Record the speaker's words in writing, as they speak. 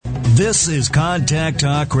This is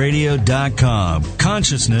ContactTalkRadio.com.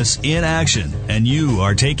 Consciousness in action. And you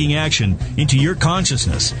are taking action into your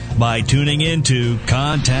consciousness by tuning into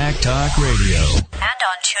Contact Talk Radio. And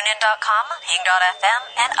on TuneIn.com,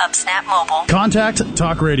 Ping.fm, and UpSnap Mobile. Contact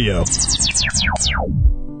Talk Radio.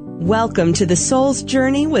 Welcome to The Soul's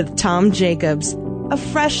Journey with Tom Jacobs. A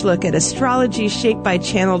fresh look at astrology shaped by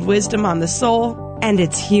channeled wisdom on the soul and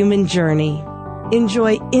its human journey.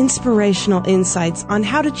 Enjoy inspirational insights on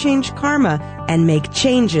how to change karma and make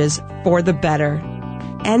changes for the better.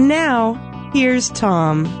 And now, here's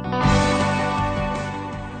Tom.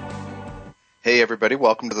 Hey everybody,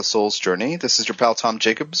 welcome to The Soul's Journey. This is your pal Tom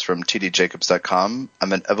Jacobs from tdjacobs.com.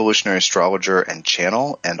 I'm an evolutionary astrologer and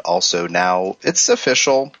channel, and also now it's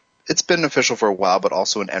official. It's been official for a while, but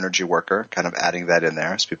also an energy worker, kind of adding that in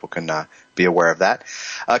there so people can be aware of that.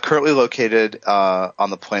 Currently located on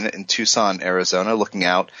the planet in Tucson, Arizona, looking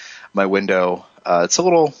out my window. It's a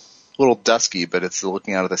little dusky, but it's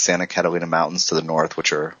looking out of the Santa Catalina Mountains to the north,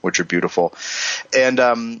 which are beautiful.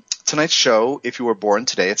 And tonight's show, If You Were Born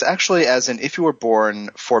Today, it's actually as in if you were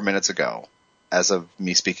born 4 minutes ago, as of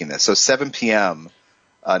me speaking this. So 7 p.m.,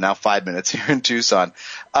 now 5 minutes here in Tucson.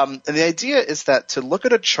 And the idea is that to look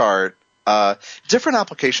at a chart, different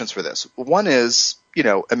applications for this. One is,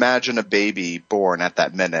 imagine a baby born at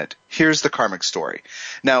that minute. Here's the karmic story.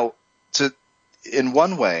 Now, in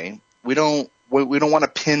one way, we don't want to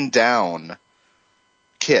pin down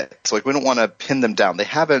kids. Like, we don't want to pin them down. They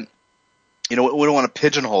haven't, we don't want to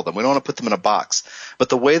pigeonhole them. We don't want to put them in a box. But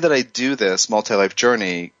the way that I do this multi-life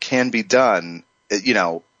journey can be done,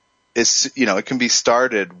 it can be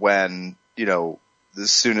started when, as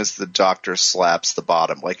soon as the doctor slaps the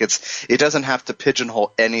bottom. Like it doesn't have to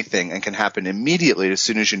pigeonhole anything and can happen immediately as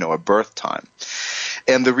soon as you know a birth time.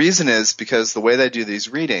 And the reason is because the way that I do these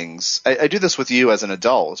readings, I do this with you as an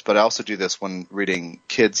adult, but I also do this when reading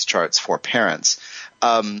kids' charts for parents,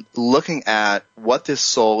 looking at what this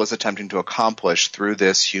soul is attempting to accomplish through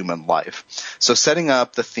this human life. So setting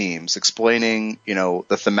up the themes, explaining,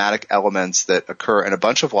 the thematic elements that occur in a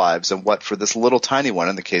bunch of lives and what for this little tiny one,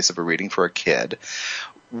 in the case of a reading for a kid,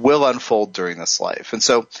 will unfold during this life. And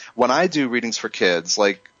so when I do readings for kids,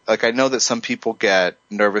 like I know that some people get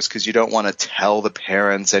nervous because you don't want to tell the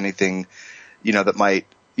parents anything, that might,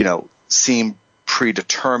 seem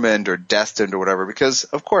predetermined or destined or whatever, because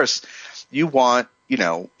of course you want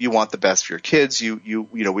the best for your kids.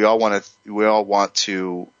 We all want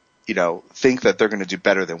to, think that they're going to do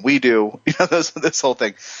better than we do, this whole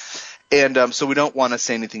thing. And so we don't want to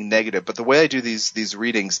say anything negative, but the way I do these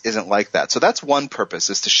readings isn't like that. So that's one purpose,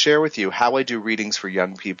 is to share with you how I do readings for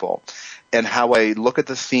young people and how I look at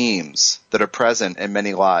the themes that are present in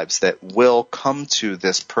many lives that will come to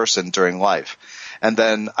this person during life. And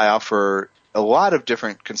then I offer a lot of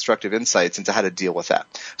different constructive insights into how to deal with that.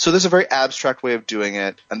 So there's a very abstract way of doing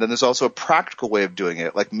it, and then there's also a practical way of doing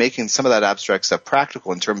it, like making some of that abstract stuff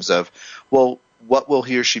practical in terms of, well, what will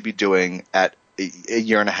he or she be doing at a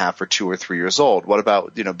year and a half or 2 or 3 years old? What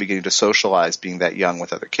about, beginning to socialize, being that young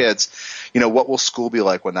with other kids? What will school be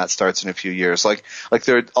like when that starts in a few years? Like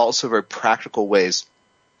there are also very practical ways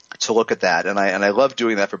to look at that. And I love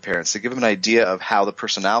doing that for parents, to give them an idea of how the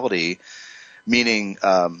personality, meaning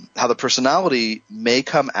how the personality may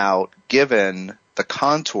come out given the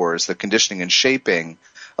contours, the conditioning and shaping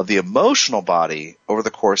of the emotional body over the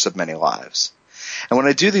course of many lives. And when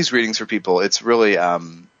I do these readings for people, it's really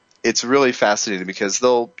fascinating, because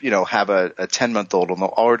they'll, have a 10-month-old and they'll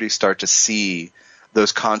already start to see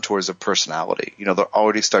those contours of personality. They'll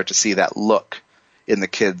already start to see that look in the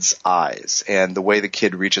kid's eyes, and the way the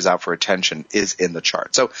kid reaches out for attention is in the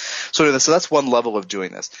chart. So that's one level of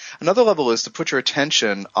doing this. Another level is to put your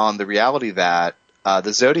attention on the reality that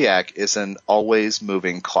the zodiac is an always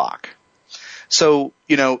moving clock. So,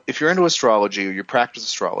 if you're into astrology or you practice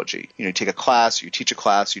astrology, you take a class, you teach a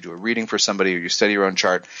class, you do a reading for somebody, or you study your own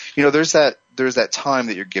chart, there's that time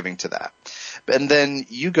that you're giving to that. And then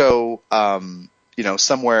you go,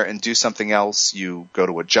 somewhere and do something else. You go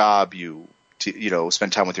to a job, you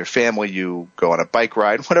spend time with your family, you go on a bike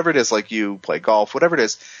ride, whatever it is, like you play golf, whatever it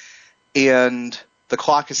is, and the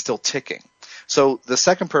clock is still ticking. So the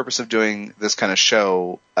second purpose of doing this kind of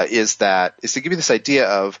show is to give you this idea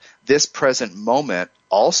of this present moment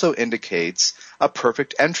also indicates a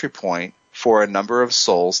perfect entry point for a number of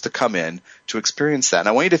souls to come in to experience that. And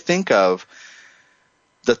I want you to think of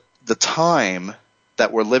the time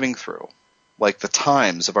that we're living through, like the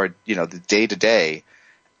times of our, the day to day,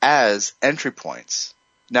 as entry points.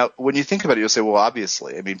 Now, when you think about it, you'll say, well,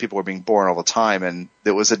 obviously, I mean, people were being born all the time, and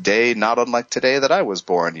there was a day not unlike today that I was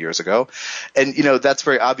born years ago. And, that's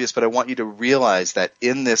very obvious, but I want you to realize that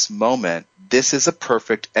in this moment, this is a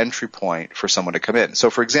perfect entry point for someone to come in. So,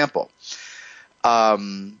 for example,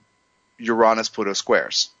 Uranus-Pluto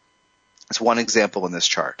squares. It's one example in this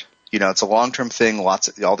chart. It's a long-term thing.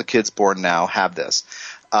 All the kids born now have this,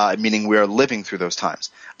 meaning we are living through those times.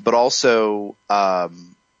 But also,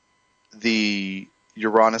 the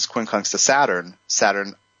Uranus quincunx to Saturn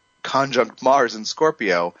conjunct Mars in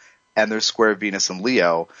Scorpio, and there's square Venus in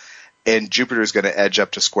Leo, and Jupiter is going to edge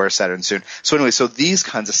up to square Saturn soon. So anyway, so these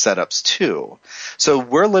kinds of setups too. So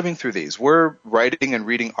we're living through these. We're writing and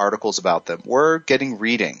reading articles about them. We're getting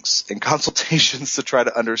readings and consultations to try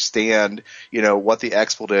to understand, what the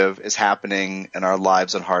expletive is happening in our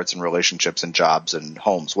lives and hearts and relationships and jobs and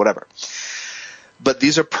homes, whatever. But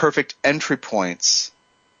these are perfect entry points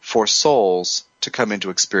for souls to come in to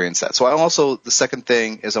experience that. So the second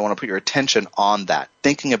thing is I want to put your attention on that,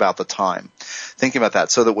 thinking about the time, thinking about that,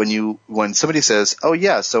 so that when somebody says, oh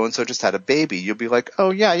yeah, so-and-so just had a baby, you'll be like, oh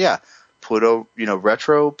yeah, Pluto,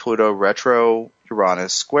 retro,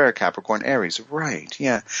 Uranus, square, Capricorn, Aries, right,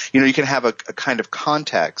 yeah. You can have a kind of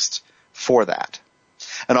context for that.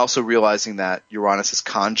 And also realizing that Uranus is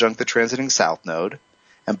conjunct the transiting south node,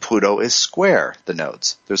 and Pluto is square the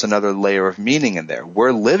nodes. There's another layer of meaning in there.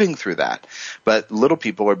 We're living through that, but little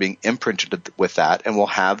people are being imprinted with that and will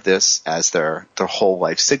have this as their whole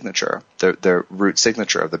life signature, their root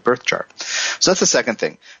signature of the birth chart. So that's the second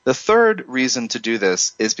thing. The third reason to do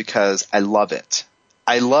this is because I love it.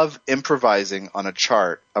 I love improvising on a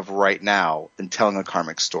chart of right now and telling a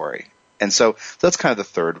karmic story. And so that's kind of the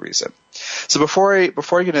third reason. So before I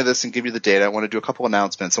get into this and give you the data, I want to do a couple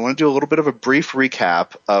announcements. I want to do a little bit of a brief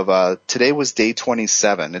recap of today was day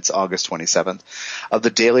 27. It's August 27th of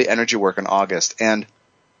the daily energy work in August. And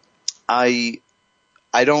I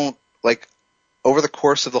don't, over the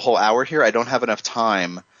course of the whole hour here, I don't have enough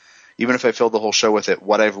time, even if I filled the whole show with it,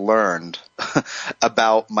 what I've learned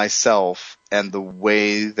about myself and the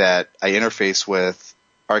way that I interface with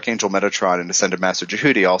Archangel Metatron and Ascended Master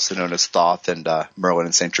Jehudi, also known as Thoth and Merlin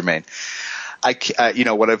and Saint Germain.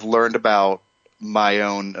 What I've learned about my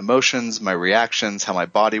own emotions, my reactions, how my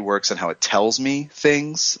body works, and how it tells me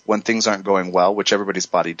things when things aren't going well, which everybody's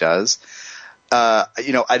body does. I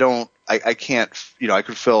can't, I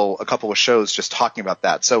could fill a couple of shows just talking about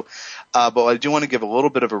that. So, but I do want to give a little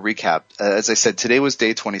bit of a recap. As I said, today was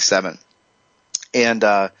day 27.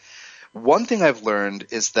 And one thing I've learned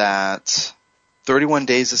is that 31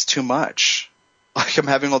 days is too much. I'm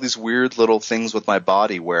having all these weird little things with my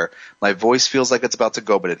body where my voice feels like it's about to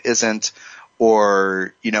go, but it isn't.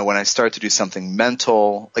 Or, when I start to do something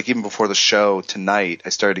mental, like even before the show tonight, I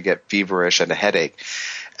started to get feverish and a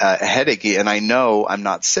headachy, and I know I'm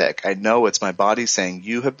not sick. I know it's my body saying,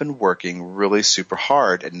 you have been working really super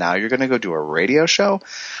hard, and now you're going to go do a radio show.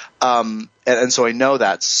 And so I know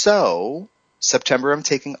that. So September I'm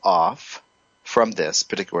taking off from this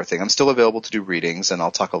particular thing. I'm still available to do readings, and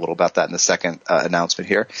I'll talk a little about that in the second announcement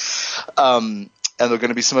here. And there are going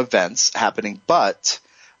to be some events happening, but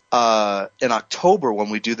in October when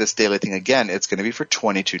we do this daily thing again, it's going to be for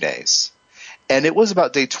 22 days. And it was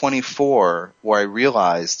about day 24 where I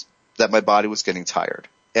realized that my body was getting tired.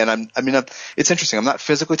 And it's interesting. I'm not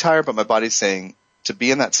physically tired, but my body's saying to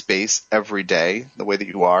be in that space every day, the way that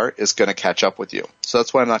you are, is going to catch up with you. So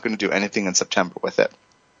that's why I'm not going to do anything in September with it.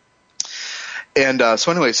 And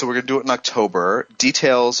so we're going to do it in October.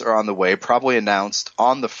 Details are on the way, probably announced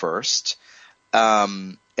on the 1st.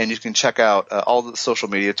 And you can check out all the social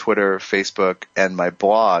media, Twitter, Facebook, and my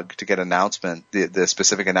blog to get the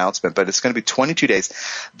specific announcement. But it's going to be 22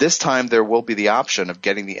 days. This time there will be the option of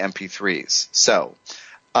getting the MP3s. So,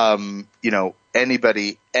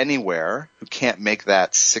 anybody anywhere who can't make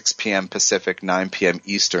that 6 p.m. Pacific, 9 p.m.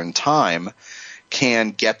 Eastern time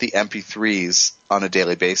can get the MP3s on a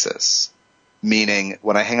daily basis. Meaning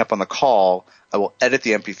when I hang up on the call, I will edit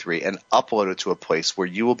the MP3 and upload it to a place where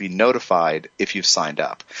you will be notified if you've signed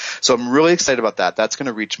up. So I'm really excited about that. That's going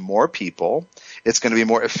to reach more people. It's going to be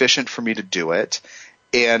more efficient for me to do it.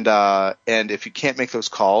 And if you can't make those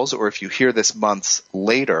calls, or if you hear this months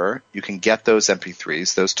later, you can get those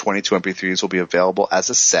MP3s. Those 22 MP3s will be available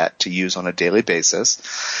as a set to use on a daily basis.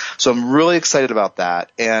 So I'm really excited about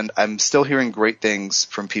that. And I'm still hearing great things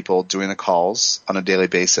from people doing the calls on a daily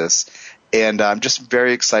basis. And I'm just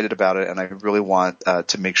very excited about it, and I really want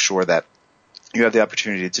to make sure that you have the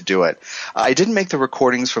opportunity to do it. I didn't make the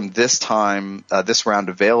recordings from this time, this round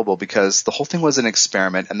available, because the whole thing was an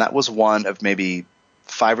experiment, and that was one of maybe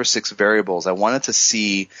 5 or 6 variables. I wanted to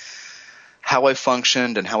see how I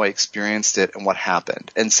functioned and how I experienced it and what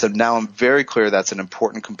happened. And so now I'm very clear that's an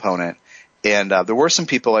important component. And there were some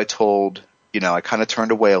people I told, I kind of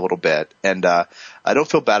turned away a little bit. And I don't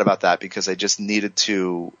feel bad about that because I just needed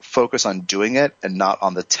to focus on doing it and not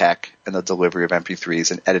on the tech and the delivery of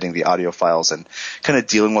MP3s and editing the audio files and kind of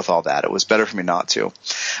dealing with all that. It was better for me not to.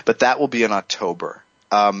 But that will be in October.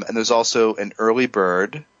 And there's also an early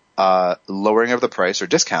bird lowering of the price or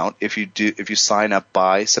discount if you sign up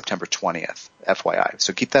by September 20th, FYI.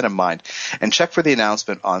 So keep that in mind and check for the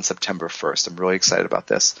announcement on September 1st. I'm really excited about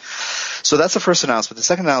this. So that's the first announcement. The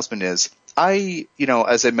second announcement is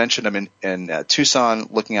as I mentioned, I'm in Tucson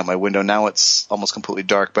looking out my window. Now it's almost completely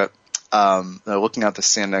dark, but looking out the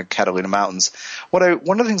Santa Catalina Mountains. One of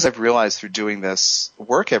the things I've realized through doing this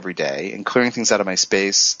work every day and clearing things out of my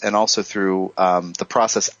space, and also through the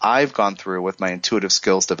process I've gone through with my intuitive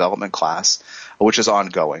skills development class, which is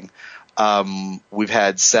ongoing. We've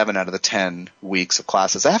had 7 out of the 10 weeks of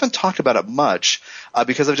classes. I haven't talked about it much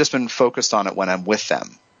because I've just been focused on it when I'm with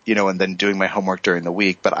them, and then doing my homework during the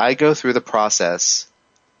week. But I go through the process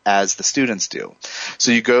as the students do.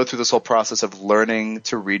 So you go through this whole process of learning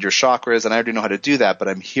to read your chakras, and I already know how to do that, but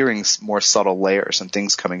I'm hearing more subtle layers and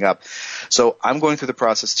things coming up. So I'm going through the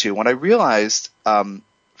process too. When I realized from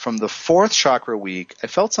the 4th chakra week, I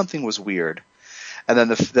felt something was weird, and then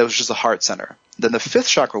that was just the heart center. Then the 5th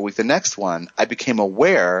chakra week, the next one, I became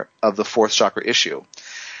aware of the 4th chakra issue.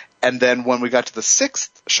 And then when we got to the 6th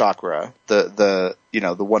chakra, the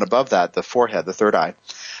one above that, the forehead, the third eye,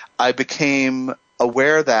 I became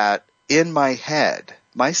aware that in my head,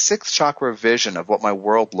 my 6th chakra vision of what my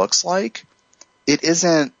world looks like, it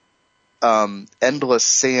isn't endless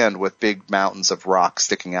sand with big mountains of rock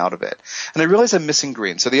sticking out of it. And I realize I'm missing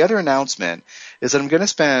green. So the other announcement is that I'm going to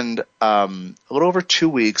spend a little over 2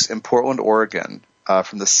 weeks in Portland, Oregon,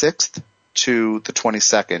 from the 6th to the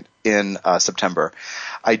 22nd in September.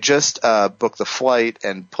 I just booked the flight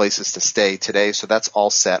and places to stay today, so that's all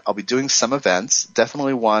set. I'll be doing some events,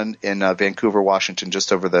 definitely one in Vancouver, Washington,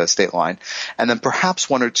 just over the state line, and then perhaps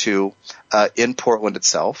 1 or 2 in Portland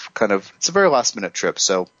itself. It's a very last-minute trip,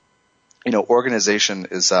 so organization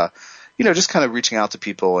is just kind of reaching out to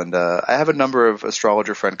people, and I have a number of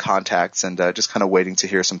astrologer friend contacts, and just kind of waiting to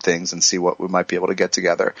hear some things and see what we might be able to get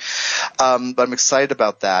together. But I'm excited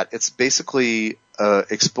about that. It's basically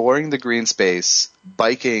exploring the green space,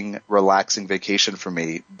 biking, relaxing vacation for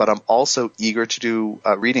me. But I'm also eager to do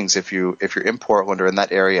readings if you're in Portland or in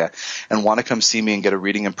that area and want to come see me and get a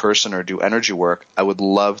reading in person or do energy work. I would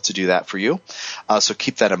love to do that for you. So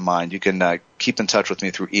keep that in mind. You can keep in touch with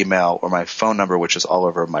me through email or my phone number, which is all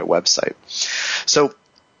over my website. So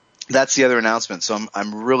that's the other announcement. So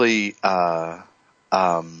I'm really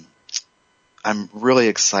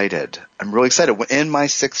excited. I'm really excited. In my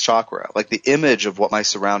 6th chakra, like the image of what my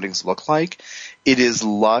surroundings look like, it is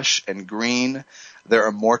lush and green. There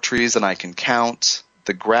are more trees than I can count.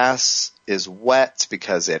 The grass is wet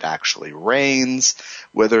because it actually rains.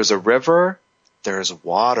 Where there's a river, there's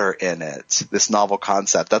water in it. This novel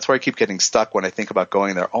concept. That's where I keep getting stuck when I think about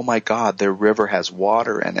going there. Oh my God, their river has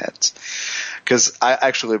water in it. Because I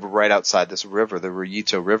actually live right outside this river, the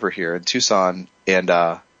Rillito River here in Tucson, and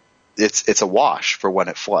it's a wash for when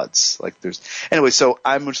it floods. So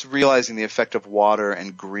I'm just realizing the effect of water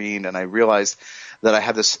and green, and I realized that I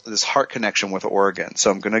have this heart connection with Oregon. So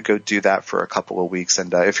I'm going to go do that for a couple of weeks.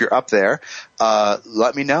 And if you're up there,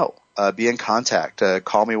 let me know. Be in contact.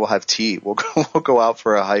 Call me. We'll have tea. We'll go out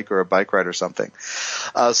for a hike or a bike ride or something.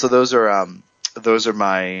 So those are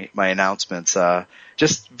my announcements.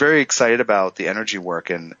 Just very excited about the energy work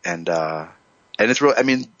and it's real.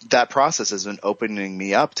 That process has been opening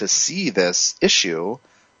me up to see this issue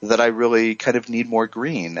that I really kind of need more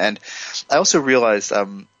green. And I also realized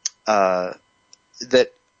that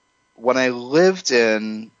when I lived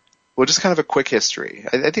in, just kind of a quick history.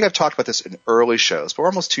 I think I've talked about this in early shows, but we're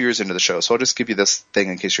almost 2 years into the show, so I'll just give you this thing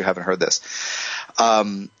in case you haven't heard this.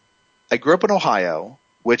 I grew up in Ohio,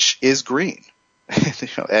 which is green.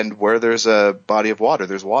 And where there's a body of water,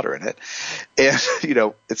 there's water in it.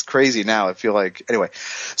 And, it's crazy now. I feel like, anyway,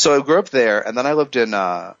 so I grew up there, and then I lived in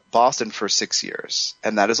Boston for 6 years,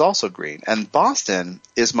 and that is also green. And Boston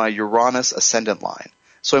is my Uranus ascendant line.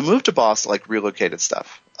 So I moved to Boston, like relocated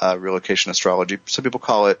stuff, relocation astrology. Some people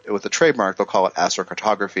call it, with a trademark, they'll call it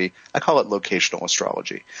astrocartography. I call it locational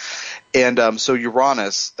astrology. And so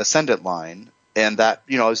Uranus ascendant line, and that,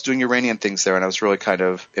 I was doing Uranian things there, and I was really kind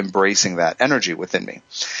of embracing that energy within me.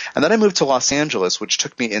 And then I moved to Los Angeles, which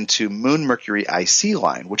took me into Moon-Mercury IC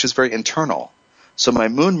line, which is very internal. So my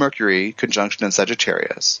Moon-Mercury conjunction in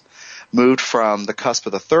Sagittarius moved from the cusp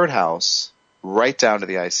of the 3rd house right down to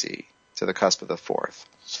the IC, to the cusp of the 4th.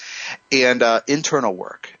 and internal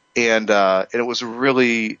work. And it was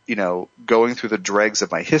really, going through the dregs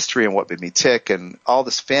of my history and what made me tick and all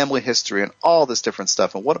this family history and all this different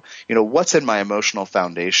stuff and what's in my emotional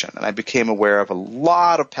foundation. And I became aware of a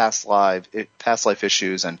lot of past life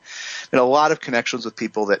issues and a lot of connections with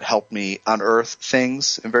people that helped me unearth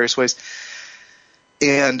things in various ways.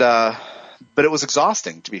 And, but it was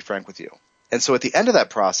exhausting, to be frank with you. And so at the end of that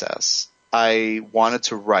process, I wanted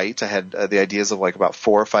to write. I had the ideas of like about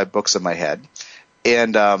 4 or 5 books in my head.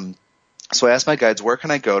 And so I asked my guides, where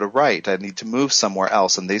can I go to write? I need to move somewhere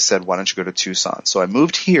else. And they said, why don't you go to Tucson? So I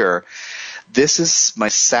moved here. This is my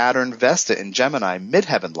Saturn Vesta in Gemini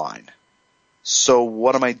midheaven line. So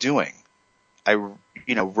what am I doing? I,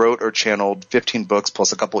 wrote or channeled 15 books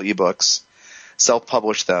plus a couple ebooks,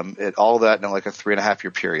 self-published them, all of that in like a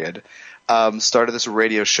 3.5-year period. Started this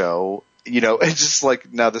radio show, it's just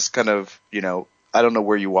like now this kind of, I don't know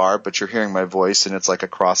where you are, but you're hearing my voice and it's like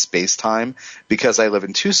across space-time. Because I live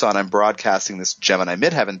in Tucson, I'm broadcasting this Gemini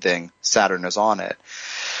midheaven thing. Saturn is on it.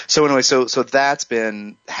 So anyway, so that's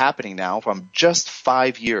been happening now from just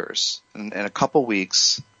 5 years. In a couple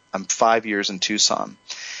weeks, I'm 5 years in Tucson.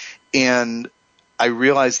 And I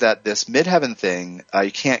realized that this midheaven thing,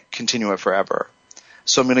 you can't continue it forever.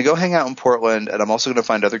 So I'm going to go hang out in Portland, and I'm also going to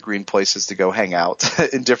find other green places to go hang out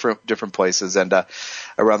in different places and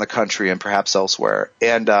around the country and perhaps elsewhere.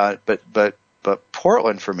 And but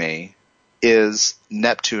Portland for me is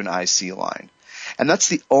Neptune IC line, and that's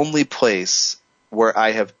the only place where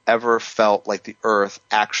I have ever felt like the Earth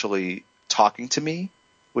actually talking to me,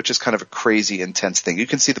 which is kind of a crazy, intense thing. You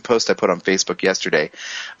can see the post I put on Facebook yesterday.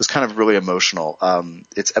 It was kind of really emotional.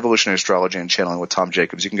 It's Evolutionary Astrology and Channeling with Tom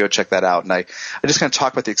Jacobs. You can go check that out. And I just kind of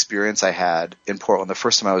talk about the experience I had in Portland the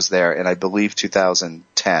first time I was there in, I believe,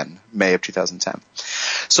 2010, May of 2010.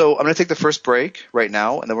 So I'm going to take the first break right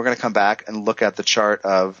now, and then we're going to come back and look at the chart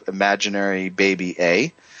of imaginary baby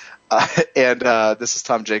A. This is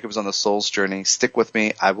Tom Jacobs on the Soul's Journey. Stick with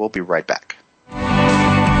me. I will be right back.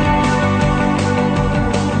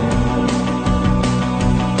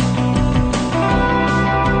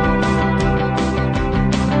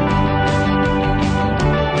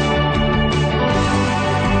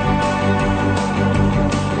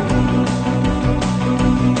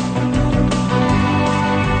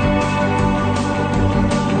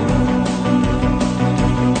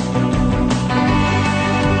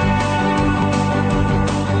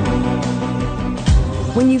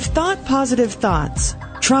 When you've thought positive thoughts,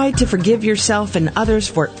 tried to forgive yourself and others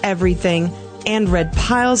for everything, and read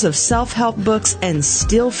piles of self-help books and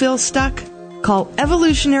still feel stuck, call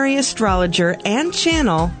evolutionary astrologer and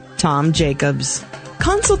channel Tom Jacobs.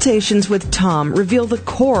 Consultations with Tom reveal the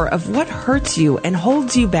core of what hurts you and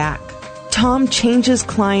holds you back. Tom changes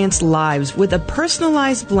clients' lives with a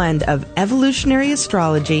personalized blend of evolutionary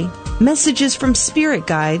astrology, messages from spirit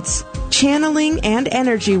guides, channeling and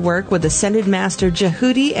energy work with Ascended Master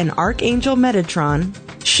Jehudi and Archangel Metatron,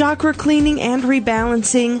 chakra cleaning and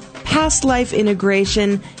rebalancing, past life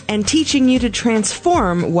integration, and teaching you to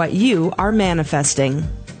transform what you are manifesting.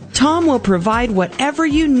 Tom will provide whatever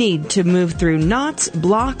you need to move through knots,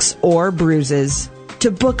 blocks, or bruises.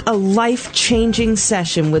 To book a life-changing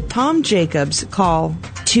session with Tom Jacobs, call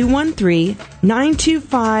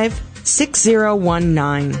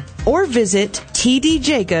 213-925-6019 or visit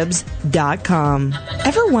tdjacobs.com.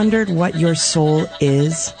 Ever wondered what your soul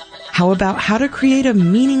is? How about how to create a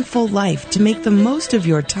meaningful life to make the most of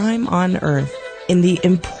your time on Earth? In the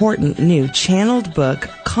important new channeled book,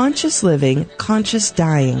 Conscious Living, Conscious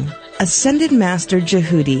Dying, Ascended Master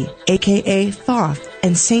Jehudi, a.k.a. Thoth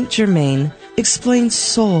and Saint Germain, explains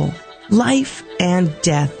soul, life, and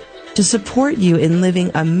death to support you in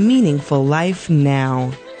living a meaningful life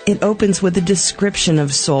now. It opens with a description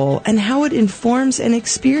of soul and how it informs and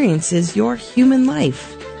experiences your human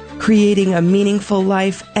life. Creating a meaningful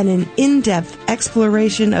life and an in-depth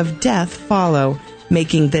exploration of death follow,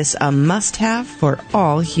 making this a must-have for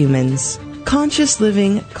all humans. Conscious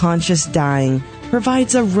Living, Conscious Dying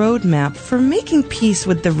provides a roadmap for making peace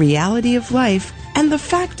with the reality of life and the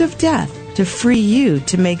fact of death to free you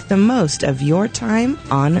to make the most of your time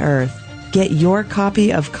on Earth. Get your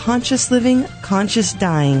copy of Conscious Living, Conscious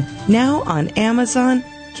Dying now on Amazon,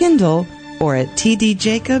 Kindle, or at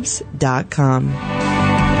tdjacobs.com.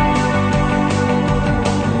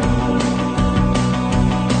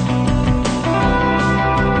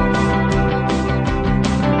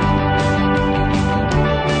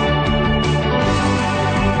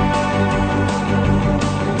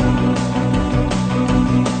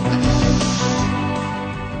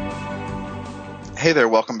 Hey there,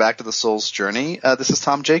 welcome back to The Soul's Journey. This is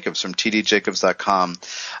Tom Jacobs from tdjacobs.com.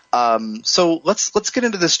 So let's get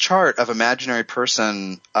into this chart of imaginary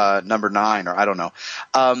person number 9, or I don't know.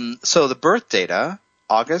 So the birth data,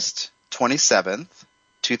 August 27th,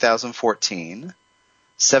 2014,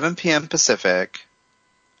 7 p.m. Pacific,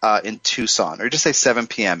 in Tucson, or just say 7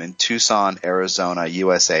 p.m. in Tucson, Arizona,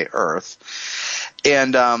 USA, Earth.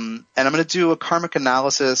 And I'm going to do a karmic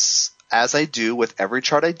analysis as I do with every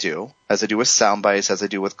chart I do, as I do with sound bites, as I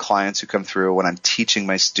do with clients who come through when I'm teaching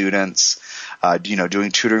my students,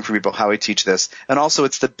 doing tutoring for people, how I teach this. And also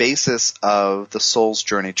it's the basis of the Soul's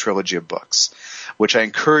Journey trilogy of books, which I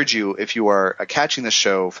encourage you, if you are catching the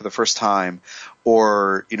show for the first time,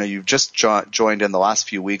 or, you've just joined in the last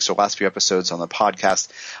few weeks or last few episodes on the podcast,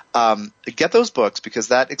 get those books, because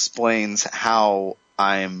that explains how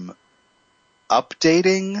I'm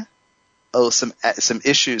updating some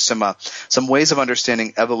issues, some ways of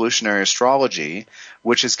understanding evolutionary astrology,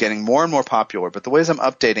 which is getting more and more popular. But the ways I'm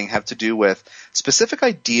updating have to do with specific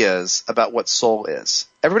ideas about what soul is.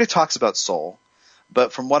 Everybody talks about soul,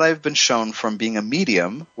 but from what I've been shown from being a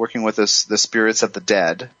medium, working with the spirits of the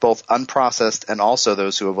dead, both unprocessed and also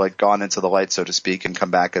those who have gone into the light, so to speak, and come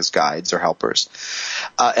back as guides or helpers,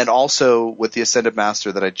 and also with the Ascended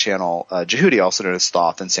Master that I channel, Jehudi, also known as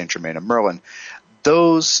Thoth, and Saint Germain of Merlin.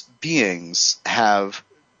 Those beings have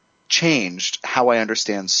changed how I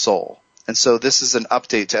understand soul. And so this is an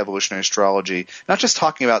update to evolutionary astrology, not just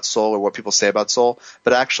talking about soul or what people say about soul,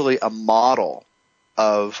 but actually a model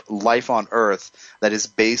of life on Earth that is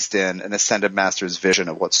based in an Ascended Master's vision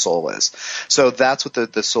of what soul is. So that's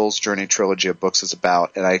what the Soul's Journey trilogy of books is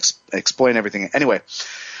about, and I explain everything. Anyway,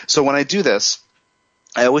 so when I do this,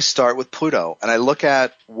 I always start with Pluto, and I look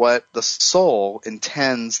at what the soul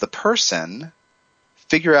intends the person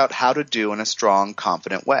figure out how to do in a strong,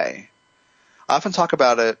 confident way. I often talk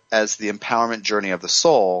about it as the empowerment journey of the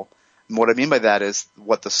soul. And what I mean by that is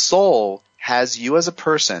what the soul has you as a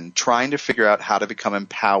person trying to figure out how to become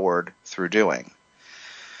empowered through doing.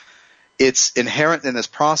 It's inherent in this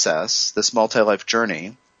process, this multi-life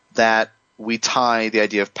journey, that we tie the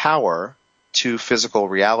idea of power to physical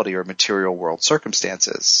reality or material world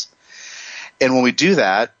circumstances. And when we do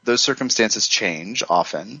that, those circumstances change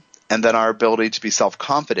often, and then our ability to be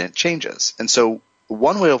self-confident changes. And so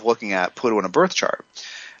one way of looking at Pluto in a birth chart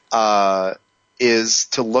is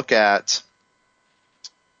to look at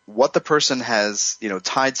what the person has,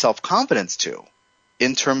 tied self-confidence to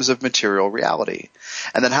in terms of material reality,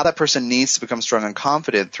 and then how that person needs to become strong and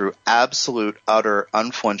confident through absolute, utter,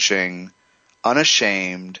 unflinching,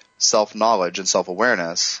 unashamed self-knowledge and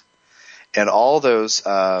self-awareness, and all those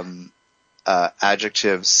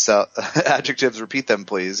adjectives, repeat them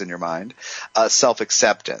please in your mind,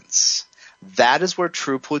 self-acceptance. That is where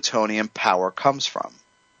true plutonian power comes from.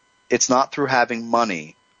 It's not through having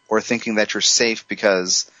money or thinking that you're safe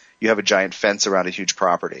because you have a giant fence around a huge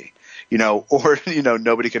property, or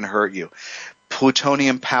nobody can hurt you.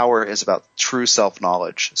 Plutonian power is about true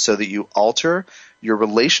self-knowledge, so that you alter your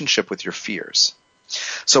relationship with your fears.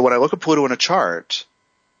 So when I look at Pluto in a chart,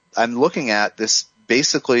 I'm looking at this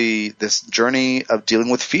journey of dealing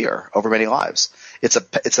with fear over many lives. It's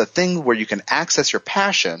a thing where you can access your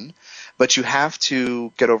passion, but you have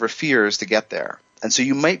to get over fears to get there. And so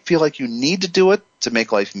you might feel like you need to do it to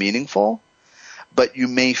make life meaningful, but you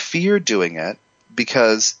may fear doing it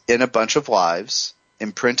because in a bunch of lives,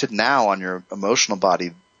 imprinted now on your emotional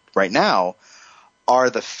body right now,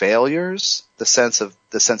 are the failures, the sense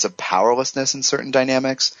of powerlessness in certain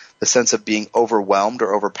dynamics, the sense of being overwhelmed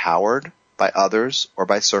or overpowered by others or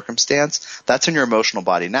by circumstance. That's in your emotional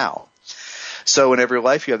body now. So in every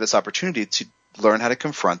life, you have this opportunity to learn how to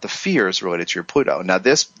confront the fears related to your Pluto. Now,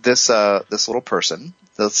 this little person,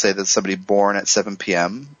 let's say that's somebody born at 7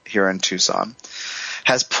 p.m. here in Tucson,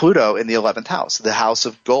 has Pluto in the 11th house, the house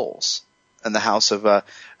of goals, and the house of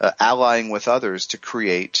allying with others to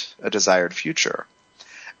create a desired future.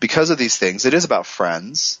 Because of these things, it is about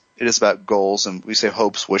friends. It is about goals, and we say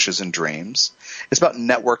hopes, wishes, and dreams. It's about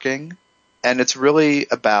networking, and it's really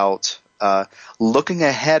about looking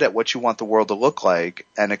ahead at what you want the world to look like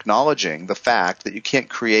and acknowledging the fact that you can't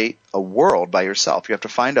create a world by yourself. You have to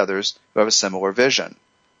find others who have a similar vision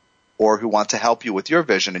or who want to help you with your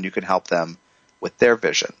vision, and you can help them with their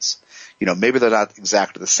visions. Maybe they're not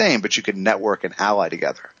exactly the same, but you can network and ally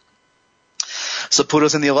together. So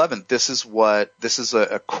Pluto's in the 11th. This is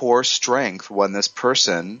a core strength when this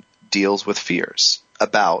person deals with fears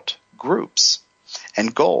about groups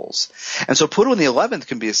and goals. And so Pluto in the 11th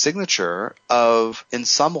can be a signature of, in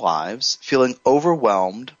some lives, feeling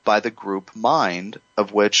overwhelmed by the group mind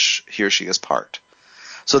of which he or she is part.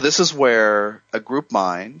 So this is where a group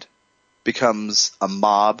mind becomes a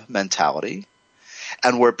mob mentality,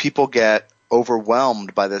 and where people get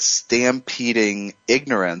overwhelmed by the stampeding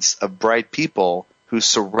ignorance of bright people who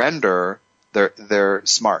surrender their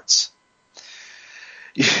smarts.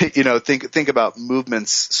 Think about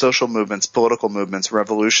movements, social movements, political movements,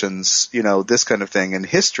 revolutions, this kind of thing in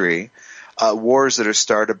history, wars that are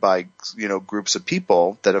started by, groups of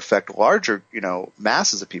people that affect larger,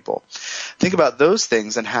 masses of people. Think about those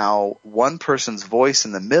things and how one person's voice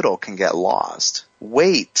in the middle can get lost.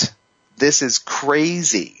 Wait, this is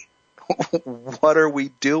crazy. What are we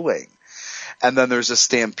doing? And then there's a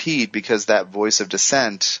stampede because that voice of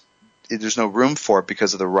dissent, there's no room for it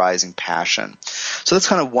because of the rising passion. So that's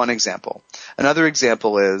kind of one example. Another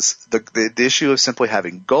example is the issue of simply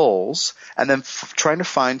having goals and then trying to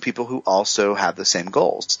find people who also have the same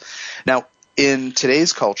goals. Now, in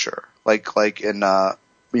today's culture, like in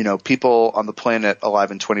people on the planet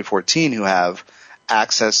alive in 2014 who have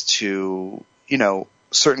access to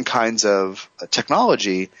certain kinds of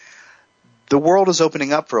technology, the world is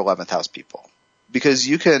opening up for 11th house people because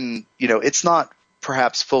you can, it's not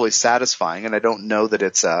perhaps fully satisfying, and I don't know that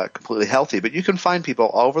it's completely healthy, but you can find people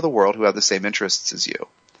all over the world who have the same interests as you.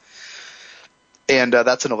 And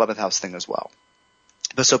that's an 11th house thing as well.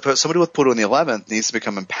 But so somebody with Pluto in the 11th needs to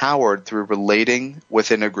become empowered through relating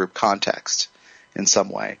within a group context in some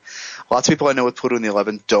way. Lots of people I know with Pluto in the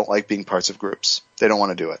 11th don't like being parts of groups. They don't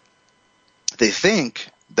want to do it. They think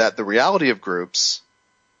that the reality of groups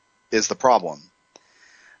is the problem.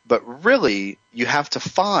 But really, you have to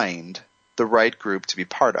find the right group to be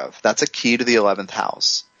part of. That's a key to the 11th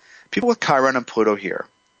house. People with Chiron and Pluto here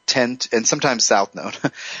tend, and sometimes South Node,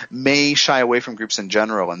 may shy away from groups in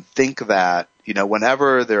general and think that,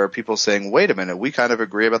 whenever there are people saying, wait a minute, we kind of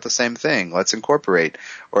agree about the same thing, let's incorporate,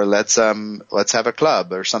 or let's have a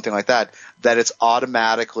club or something like that, that it's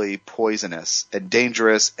automatically poisonous and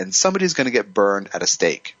dangerous and somebody's going to get burned at a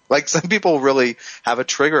stake. Like some people really have a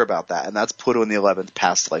trigger about that, and that's Pluto in the 11th,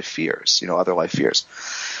 past life fears, other life fears.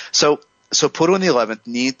 So Pluto in the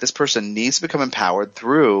 11th, this person needs to become empowered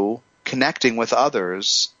through connecting with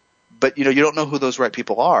others, but you don't know who those right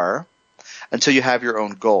people are until you have your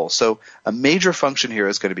own goal. So a major function here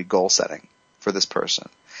is going to be goal setting for this person.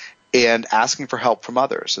 And asking for help from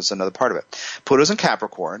others is another part of it. Pluto's in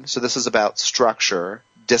Capricorn, so this is about structure,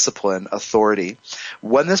 discipline, authority.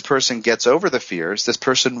 When this person gets over the fears, this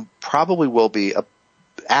person probably will be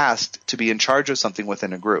asked to be in charge of something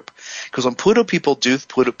within a group. Because when Pluto people do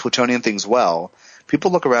Plutonian things well,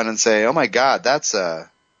 people look around and say, oh my God,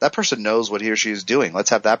 that person knows what he or she is doing. Let's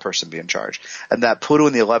have that person be in charge. And that Pluto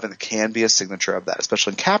in the 11th can be a signature of that,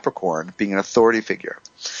 especially in Capricorn, being an authority figure.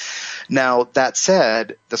 Now, that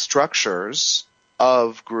said, the structures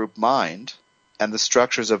of group mind and the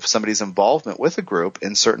structures of somebody's involvement with a group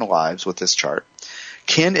in certain lives with this chart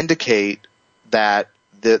can indicate that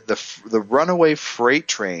the runaway freight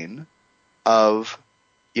train of,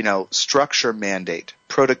 structure mandate,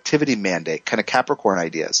 productivity mandate, kind of Capricorn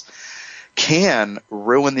ideas, can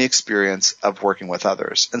ruin the experience of working with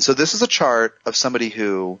others. And so this is a chart of somebody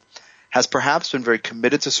who has perhaps been very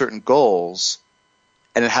committed to certain goals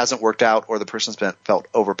and it hasn't worked out, or the person's felt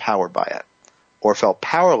overpowered by it or felt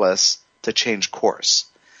powerless to change course.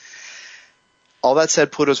 All that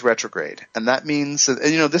said, Pluto's retrograde, and that means that,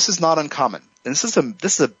 this is not uncommon. And this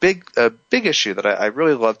is a big issue that I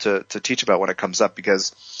really love to teach about when it comes up,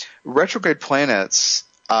 because retrograde planets,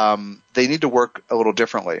 they need to work a little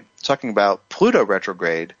differently. Talking about Pluto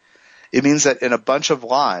retrograde, it means that in a bunch of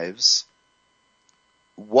lives,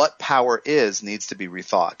 what power needs to be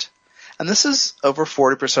rethought. And this is over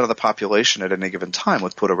 40% of the population at any given time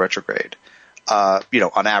with Pluto retrograde,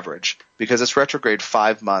 on average, because it's retrograde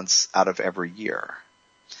 5 months out of every year.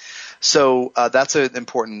 So that's an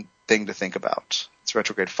important thing to think about. It's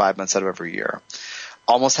retrograde 5 months out of every year.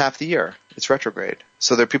 Almost half the year, it's retrograde.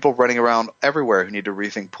 So there are people running around everywhere who need to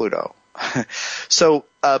rethink Pluto. So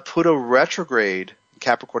Pluto retrograde,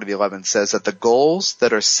 Capricorn of the 11th, says that the goals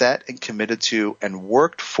that are set and committed to and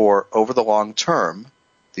worked for over the long term,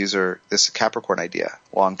 this Capricorn idea,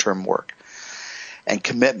 long-term work, and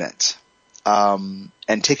commitment, and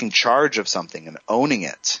taking charge of something and owning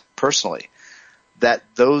it personally, that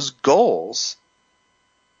those goals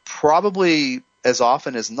probably as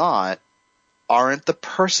often as not aren't the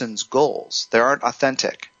person's goals. They aren't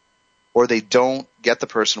authentic, or they don't get the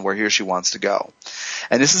person where he or she wants to go.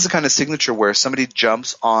 And this is the kind of signature where somebody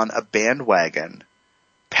jumps on a bandwagon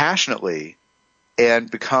passionately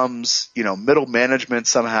and becomes, middle management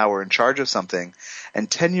somehow, or in charge of something, and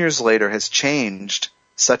 10 years later has changed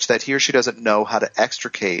such that he or she doesn't know how to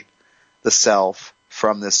extricate the self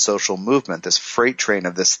from this social movement, this freight train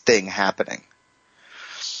of this thing happening.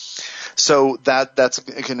 So that's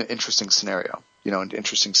an interesting scenario. An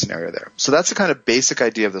interesting scenario there. So that's the kind of basic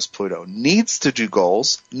idea of this Pluto. Needs to do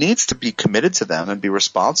goals, needs to be committed to them and be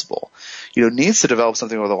responsible, needs to develop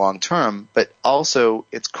something over the long term, but also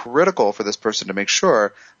it's critical for this person to make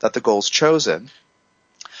sure that the goals chosen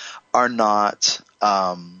are not,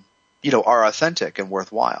 are authentic and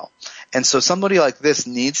worthwhile. And so somebody like this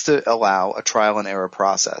needs to allow a trial and error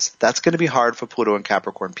process. That's going to be hard for Pluto and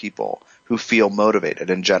Capricorn people who feel motivated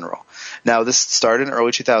in general. Now, this started in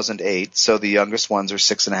early 2008, so the youngest ones are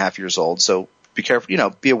 6.5 years old. So be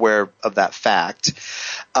careful, be aware of that fact.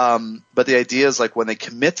 But the idea is like when they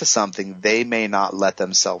commit to something, they may not let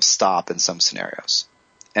themselves stop in some scenarios.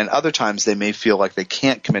 And other times they may feel like they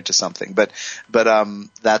can't commit to something, but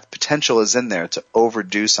that potential is in there to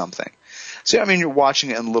overdo something. So, you're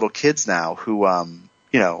watching it in little kids now who,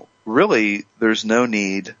 really there's no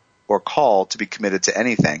need or call to be committed to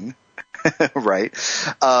anything. Right?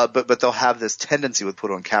 But they'll have this tendency with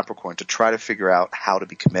Pluto and Capricorn to try to figure out how to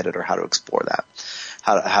be committed or how to explore that,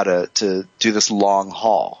 how to do this long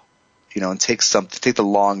haul, and take the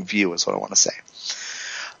long view is what I want to say.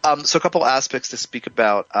 So a couple aspects to speak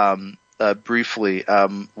about, briefly.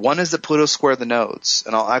 One is that Pluto square the nodes,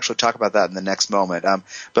 and I'll actually talk about that in the next moment.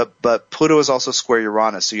 But Pluto is also square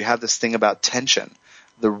Uranus, so you have this thing about tension,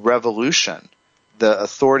 the revolution, the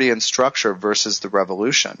authority and structure versus the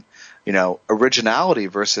revolution. Originality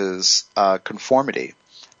versus conformity,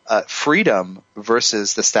 freedom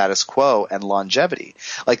versus the status quo, and longevity.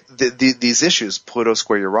 Like these issues, Pluto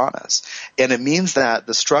square Uranus. And it means that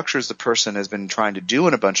the structures the person has been trying to do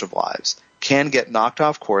in a bunch of lives can get knocked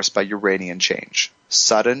off course by Uranian change,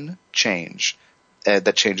 sudden change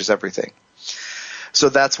that changes everything. So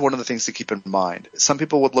that's one of the things to keep in mind. Some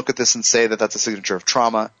people would look at this and say that that's a signature of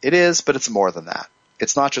trauma. It is, but it's more than that.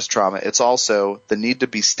 It's not just trauma. It's also the need to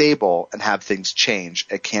be stable and have things change.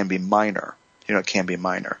 It can be minor. It can be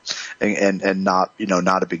minor and not,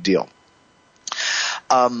 not a big deal.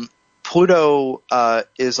 Pluto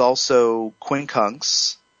is also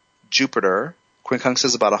quincunx Jupiter. Quincunx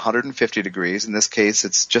is about 150 degrees. In this case,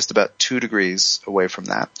 it's just about 2 degrees away from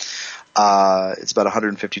that. It's about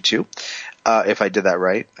 152, if I did that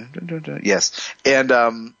right. Yes. And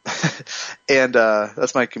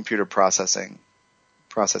that's my computer processing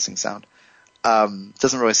sound.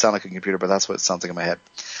 Doesn't really sound like a computer, but that's what it sounds like in my head.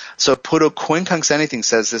 So Pluto quincunx anything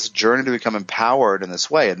says this journey to become empowered in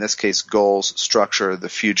this way, in this case goals, structure, the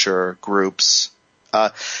future, groups,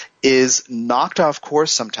 is knocked off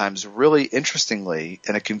course sometimes really interestingly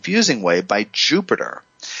in a confusing way by Jupiter.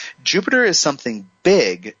 Jupiter is something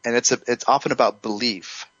big, and it's often about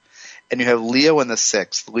belief. And you have Leo in the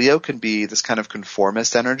 6th. Leo can be this kind of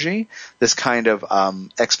conformist energy, this kind of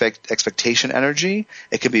expectation energy.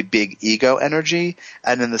 It can be big ego energy.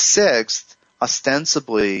 And in the 6th,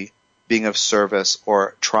 ostensibly being of service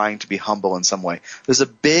or trying to be humble in some way. There's a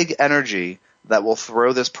big energy that will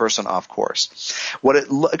throw this person off course.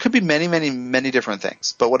 It could be many, many, many different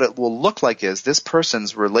things. But what it will look like is this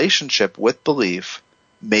person's relationship with belief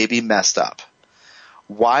may be messed up.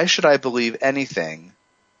 Why should I believe anything?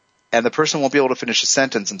 And the person won't be able to finish a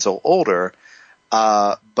sentence until older,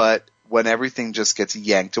 but when everything just gets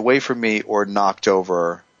yanked away from me or knocked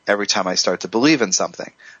over every time I start to believe in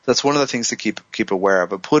something. That's one of the things to keep aware of.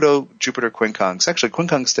 But Pluto, Jupiter, quincunx, actually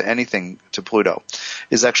quincunx to anything to Pluto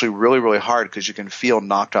is actually really, really hard because you can feel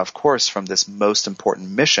knocked off course from this most important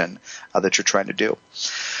mission that you're trying to do.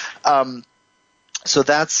 So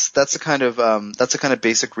that's the kind of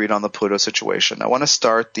basic read on the Pluto situation. I want to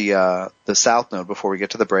start the South Node before we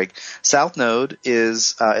get to the break. South Node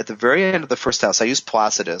is at the very end of the first house. I use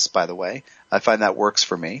Placidus, by the way. I find that works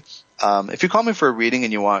for me. If you call me for a reading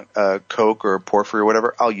and you want Coke or Porphyry or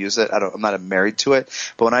whatever, I'll use it. I'm not married to it,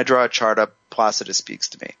 but when I draw a chart up, Placidus speaks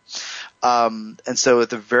to me. And so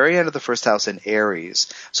at the very end of the first house in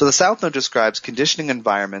Aries, so the South Node describes conditioning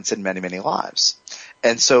environments in many, many lives.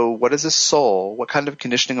 And so what is a soul? What kind of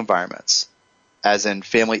conditioning environments? As in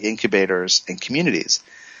family incubators and communities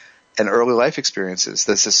and early life experiences.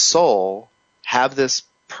 Does this soul have this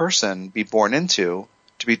person be born into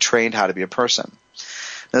to be trained how to be a person?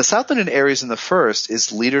 Now the South Node in Aries in the first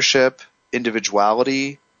is leadership,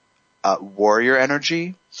 individuality, warrior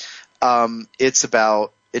energy. It's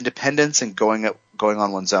about independence and going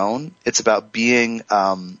on one's own. It's about being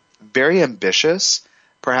very ambitious,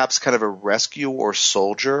 perhaps kind of a rescue or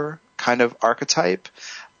soldier kind of archetype.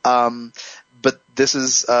 But this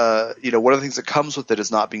is, one of the things that comes with it is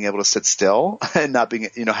not being able to sit still and not being,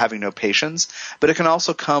 having no patience. But it can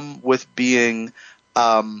also come with being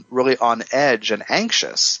really on edge and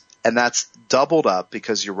anxious. And that's doubled up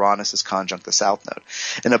because Uranus is conjunct the South Node.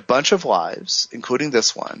 In a bunch of lives, including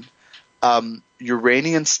this one,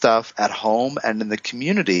 Uranian stuff at home and in the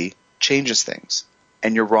community changes things,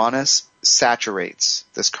 and Uranus saturates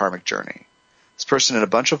this karmic journey. This person in a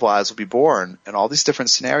bunch of lives will be born in all these different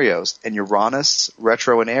scenarios, and Uranus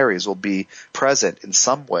retro in Aries will be present in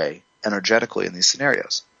some way energetically in these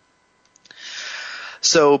scenarios.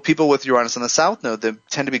 So people with Uranus on the South Node, they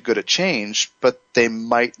tend to be good at change, but they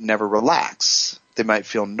might never relax. They might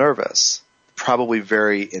feel nervous, probably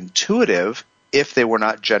very intuitive if they were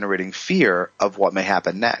not generating fear of what may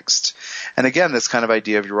happen next. And again, this kind of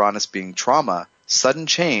idea of Uranus being trauma, sudden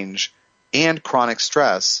change, and chronic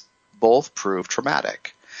stress both prove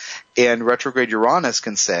traumatic. And retrograde Uranus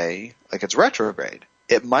can say, like it's retrograde,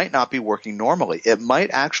 it might not be working normally. It might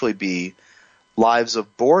actually be lives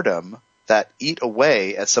of boredom that eat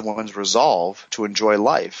away at someone's resolve to enjoy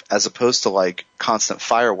life, as opposed to like constant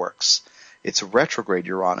fireworks. It's retrograde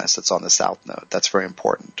Uranus that's on the South Node. That's very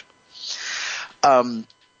important.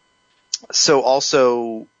 So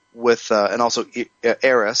also with, and also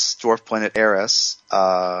Eris, dwarf planet Eris,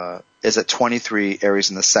 is at 23 Aries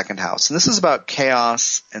in the second house. And this is about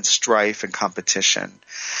chaos and strife and competition.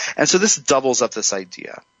 And so this doubles up this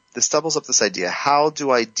idea. How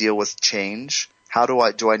do I deal with change?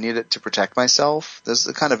 Do I need it to protect myself? This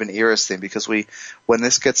is kind of an Eris thing, because when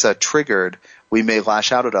this gets triggered, we may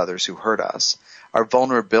lash out at others who hurt us. Our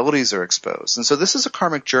vulnerabilities are exposed. And so this is a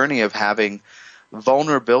karmic journey of having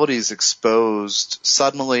vulnerabilities exposed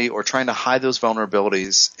suddenly, or trying to hide those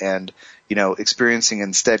vulnerabilities and, experiencing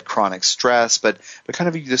instead chronic stress. But kind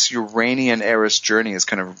of this Uranian Eris journey is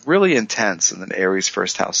kind of really intense in the Aries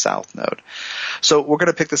first house South Node. So we're going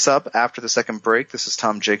to pick this up after the second break. This is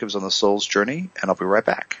Tom Jacobs on the Soul's Journey, and I'll be right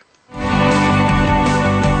back.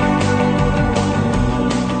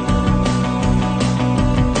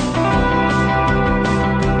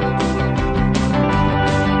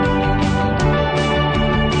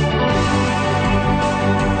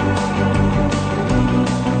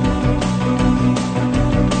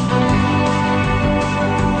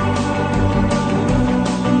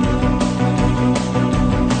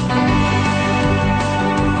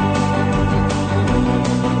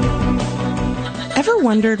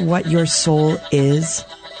 Wondered what your soul is?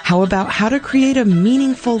 How about how to create a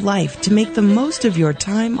meaningful life to make the most of your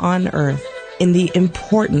time on Earth? In the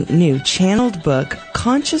important new channeled book,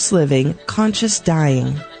 Conscious Living, Conscious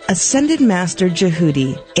Dying, Ascended Master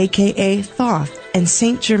Jehudi, aka Thoth, and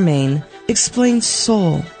Saint Germain explain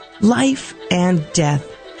soul, life, and death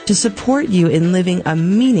to support you in living a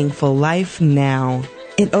meaningful life now.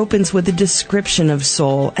 It opens with a description of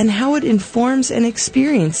soul and how it informs and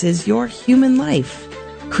experiences your human life.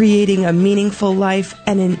 Creating a meaningful life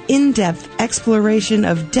and an in-depth exploration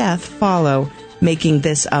of death follow, making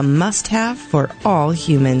this a must-have for all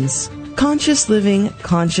humans. Conscious Living,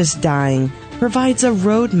 Conscious Dying provides a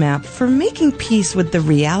roadmap for making peace with the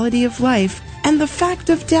reality of life and the fact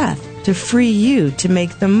of death to free you to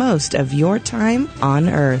make the most of your time on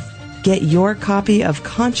Earth. Get your copy of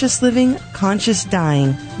Conscious Living, Conscious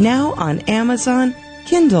Dying now on Amazon,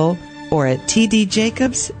 Kindle, or at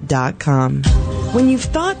tdjacobs.com. When you've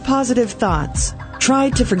thought positive thoughts,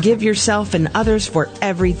 tried to forgive yourself and others for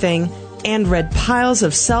everything, and read piles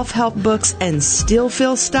of self-help books and still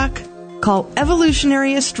feel stuck, call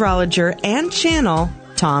evolutionary astrologer and channel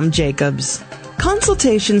Tom Jacobs.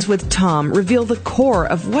 Consultations with Tom reveal the core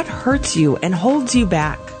of what hurts you and holds you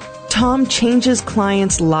back. Tom changes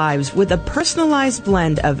clients' lives with a personalized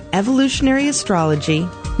blend of evolutionary astrology,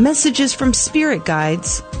 messages from spirit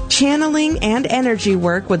guides, channeling and energy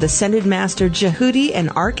work with Ascended Master Jehudi and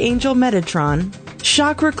Archangel Metatron,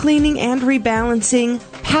 chakra cleaning and rebalancing,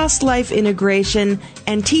 past life integration,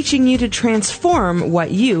 and teaching you to transform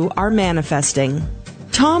what you are manifesting.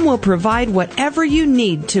 Tom will provide whatever you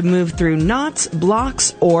need to move through knots,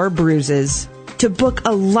 blocks, or bruises. To book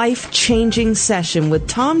a life-changing session with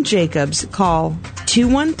Tom Jacobs, call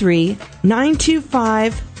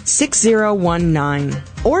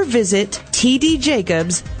 213-925-6019 or visit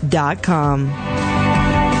tdjacobs.com.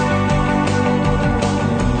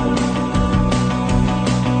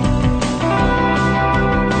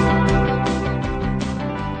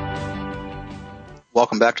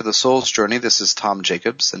 Welcome back to the Soul's Journey. This is Tom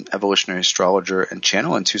Jacobs, an evolutionary astrologer and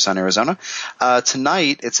channel in Tucson, Arizona.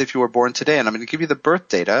 Tonight, it's if you were born today, and I'm going to give you the birth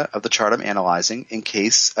data of the chart I'm analyzing in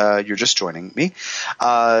case you're just joining me.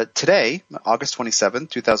 Today, August 27,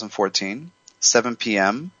 2014, 7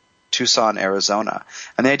 p.m., Tucson, Arizona.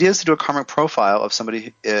 And the idea is to do a karmic profile of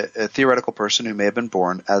somebody, a theoretical person who may have been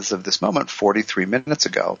born as of this moment 43 minutes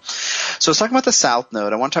ago. So I was talking about the South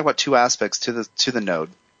Node. I want to talk about two aspects to the node.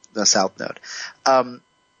 The South Node.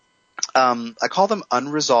 I call them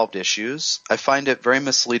unresolved issues. I find it very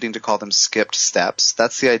misleading to call them skipped steps.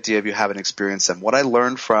 That's the idea of you haven't experienced them. What I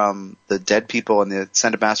learned from the dead people in the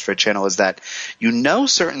Ascended Master channel is that you know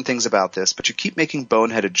certain things about this, but you keep making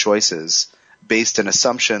boneheaded choices based in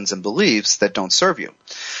assumptions and beliefs that don't serve you.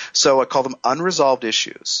 So I call them unresolved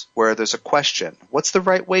issues, where there's a question. What's the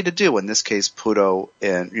right way to do? In this case, Pluto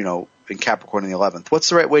in Capricorn in the 11th. What's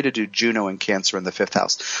the right way to do Juno in Cancer in the 5th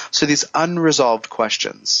house? So these unresolved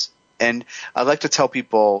questions. And I like to tell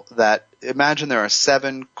people that imagine there are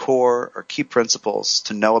 7 core or key principles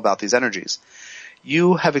to know about these energies.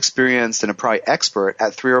 You have experienced and are probably expert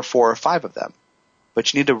at 3 or 4 or 5 of them.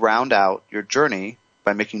 But you need to round out your journey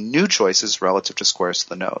by making new choices relative to squares to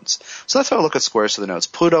the nodes. So that's how I look at squares to the nodes.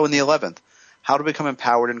 Pluto in the 11th. How to become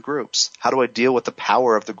empowered in groups. How do I deal with the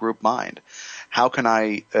power of the group mind? How can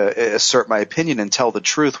I assert my opinion and tell the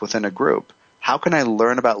truth within a group? How can I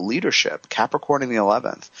learn about leadership? Capricorn in the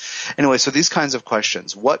 11th. Anyway, so these kinds of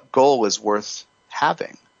questions. What goal is worth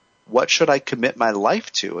having? What should I commit my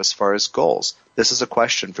life to as far as goals? This is a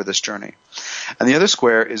question for this journey. And the other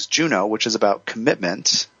square is Juno, which is about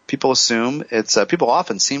commitment. People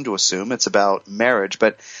often seem to assume it's about marriage,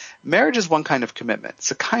 but marriage is one kind of commitment.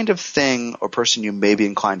 It's a kind of thing or person you may be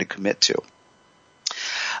inclined to commit to.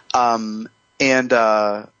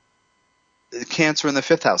 Cancer in the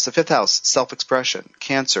 5th house. The 5th house, self-expression.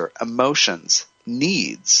 Cancer, emotions,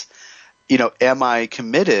 needs. Am I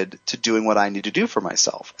committed to doing what I need to do for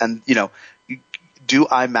myself? And, do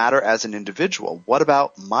I matter as an individual? What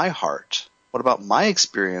about my heart? What about my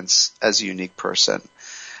experience as a unique person?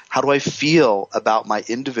 How do I feel about my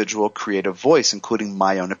individual creative voice, including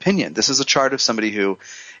my own opinion? This is a chart of somebody who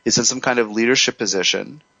is in some kind of leadership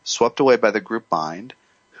position, swept away by the group mind,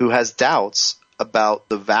 who has doubts about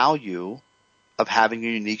the value of having a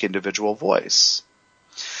unique individual voice.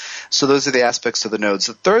 So those are the aspects of the nodes.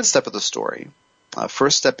 The third step of the story,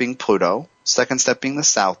 first step being Pluto, second step being the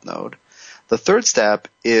South Node. The third step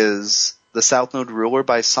is the South Node ruler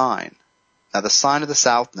by sign. Now the sign of the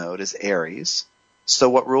South Node is Aries. So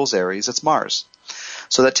what rules Aries? It's Mars.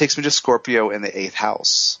 So that takes me to Scorpio in the 8th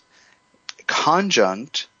house.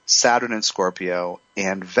 Conjunct Saturn in Scorpio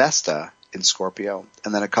and Vesta in Scorpio.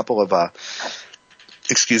 And then a couple of a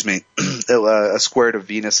square to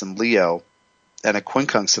Venus and Leo, and a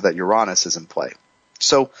quincunx to that Uranus is in play.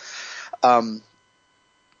 So,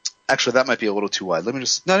 actually, that might be a little too wide.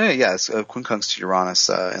 It's a quincunx to Uranus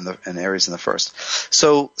in Aries in the 1st.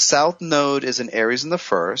 So, South Node is in Aries in the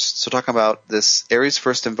 1st. So, talking about this Aries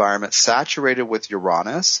 1st environment saturated with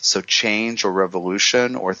Uranus, so change or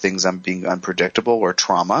revolution or things being unpredictable or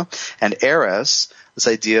trauma, and Eris, this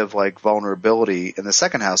idea of like vulnerability in the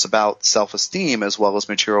 2nd house about self-esteem as well as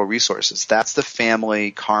material resources. That's the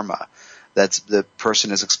family karma. That's the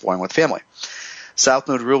person is exploring with family. South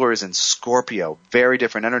Node ruler is in Scorpio. Very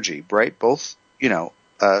different energy, right? Both,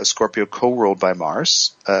 Scorpio co-ruled by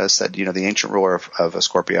Mars, the ancient ruler of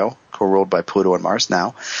Scorpio, co-ruled by Pluto and Mars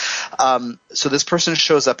now. So this person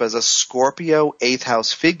shows up as a Scorpio 8th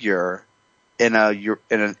house figure in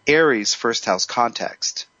an Aries 1st house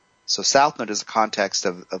context. So South Node is the context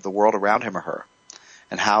of the world around him or her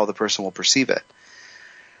and how the person will perceive it.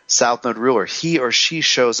 South Node ruler, he or she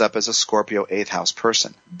shows up as a Scorpio 8th house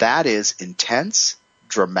person. That is intense,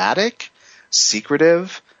 dramatic,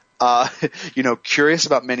 secretive, curious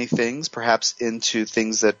about many things, perhaps into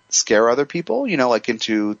things that scare other people, like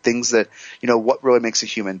into things that, what really makes a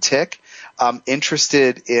human tick,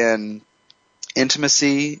 interested in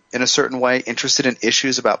intimacy in a certain way, interested in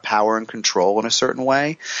issues about power and control in a certain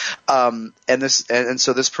way. So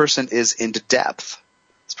this person is into depth.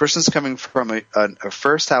 This person's coming from a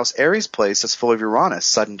 1st house Aries place that's full of Uranus,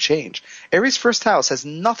 sudden change. Aries 1st house has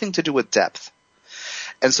nothing to do with depth.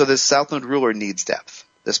 And so this South Node ruler needs depth.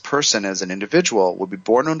 This person as an individual will be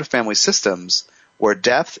born into family systems where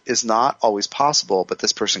depth is not always possible, but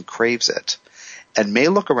this person craves it and may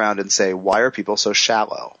look around and say, why are people so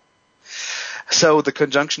shallow? So the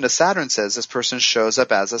conjunction to Saturn says this person shows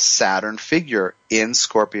up as a Saturn figure in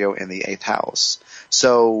Scorpio in the 8th house.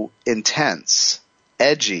 So intense,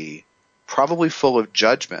 edgy, probably full of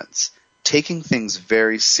judgments, taking things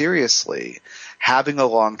very seriously, having a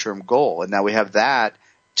long-term goal. And now we have that,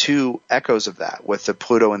 2 echoes of that with the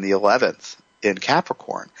Pluto in the 11th in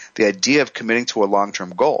Capricorn, the idea of committing to a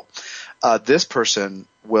long-term goal. This person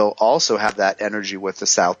will also have that energy with the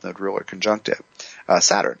South Node ruler conjunctive,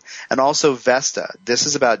 Saturn. And also Vesta. This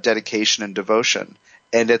is about dedication and devotion.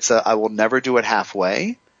 And it's I will never do it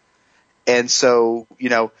halfway. And so,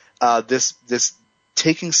 this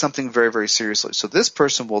taking something very, very seriously. So this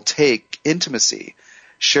person will take intimacy,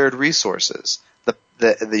 shared resources,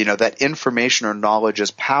 that information or knowledge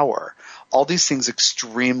is power. All these things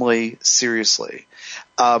extremely seriously,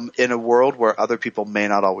 in a world where other people may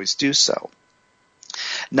not always do so.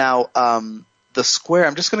 Now, the square,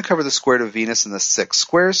 I'm just going to cover the square to Venus and the 6.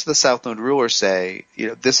 Squares to the South Node ruler say,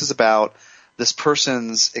 this is about this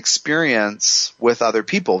person's experience with other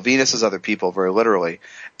people. Venus is other people, very literally.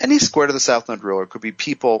 Any square to the South Node ruler could be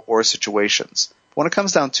people or situations. When it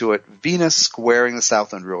comes down to it, Venus squaring the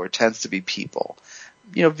South Node ruler tends to be people.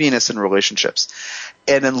 Venus in relationships.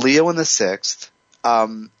 And then Leo in the 6th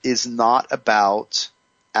is not about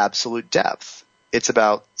absolute depth. It's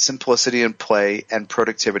about simplicity and play and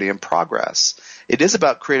productivity and progress. It is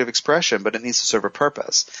about creative expression, but it needs to serve a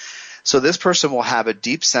purpose. So this person will have a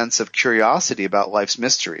deep sense of curiosity about life's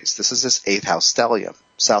mysteries. This is his 8th house stellium,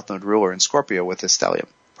 South Node ruler in Scorpio with his stellium,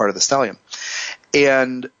 part of the stellium.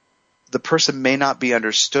 And the person may not be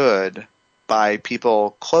understood by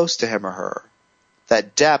people close to him or her.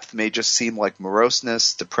 That depth may just seem like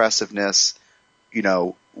moroseness, depressiveness,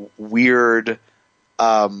 weird,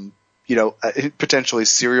 potentially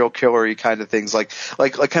serial killer-y kind of things, like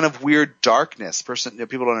kind of weird darkness.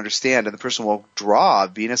 People don't understand, and the person will draw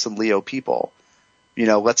Venus and Leo people.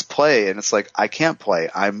 Let's play, and it's like, I can't play.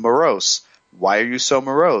 I'm morose. Why are you so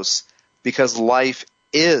morose? Because life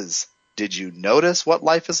is. Did you notice what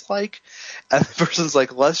life is like? And the person's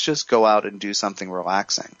like, let's just go out and do something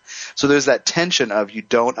relaxing. So there's that tension of, you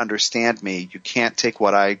don't understand me. You can't take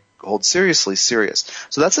what I hold seriously serious.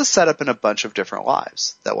 So that's a setup in a bunch of different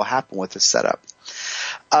lives that will happen with this setup.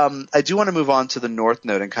 I do want to move on to the North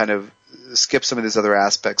Node and kind of skip some of these other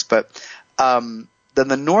aspects. But then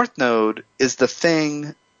the North Node is the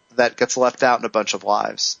thing that gets left out in a bunch of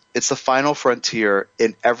lives. It's the final frontier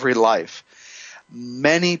in every life.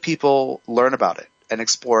 Many people learn about it and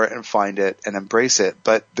explore it and find it and embrace it,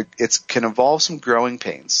 but it can involve some growing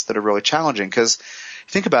pains that are really challenging, because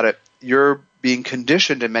think about it, you're being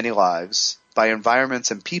conditioned in many lives by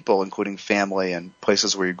environments and people, including family and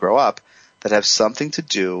places where you grow up, that have something to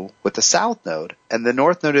do with the South Node, and the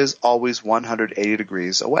North Node is always 180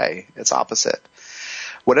 degrees away. It's opposite.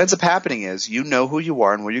 What ends up happening is, you know who you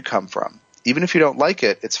are and where you come from. Even if you don't like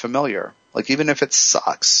it, it's familiar. Like, even if it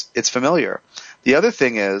sucks, it's familiar. The other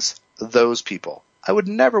thing is those people. I would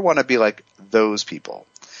never want to be like those people.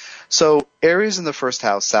 So Aries in the 1st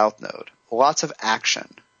house, South Node, lots of action,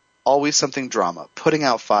 always something drama, putting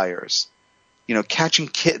out fires, catching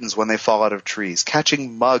kittens when they fall out of trees,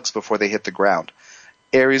 catching mugs before they hit the ground.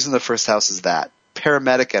 Aries in the 1st house is that.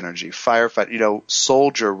 Paramedic energy, firefight,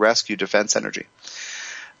 soldier, rescue, defense energy.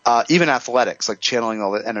 Even athletics, like channeling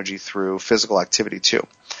all the energy through physical activity too.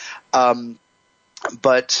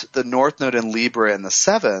 But the North Node in Libra in the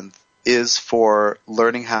 7th is for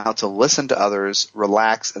learning how to listen to others,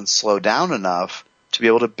 relax, and slow down enough to be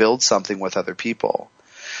able to build something with other people.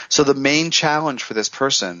 So the main challenge for this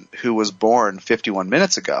person who was born 51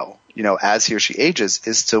 minutes ago, as he or she ages,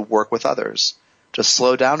 is to work with others, to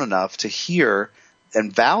slow down enough to hear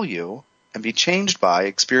and value and be changed by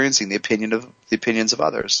experiencing the opinions of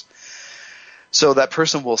others. So that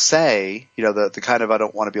person will say, the kind of, I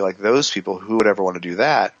don't want to be like those people. Who would ever want to do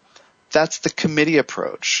that? That's the committee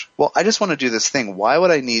approach. Well, I just want to do this thing. Why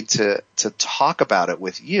would I need to talk about it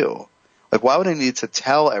with you? Like, why would I need to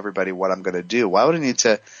tell everybody what I'm going to do? Why would I need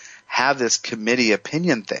to have this committee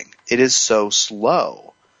opinion thing? It is so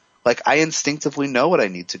slow. Like, I instinctively know what I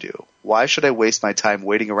need to do. Why should I waste my time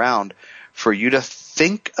waiting around for you to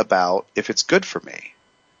think about if it's good for me?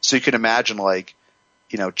 So you can imagine,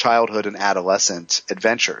 childhood and adolescent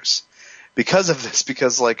adventures. Because of this,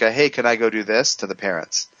 hey, can I go do this to the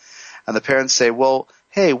parents? And the parents say, well,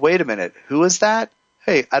 hey, wait a minute. Who is that?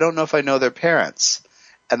 Hey, I don't know if I know their parents.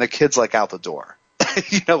 And the kid's out the door.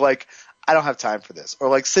 I don't have time for this.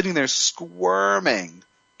 Or sitting there squirming,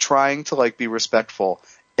 trying to be respectful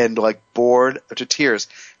and bored to tears.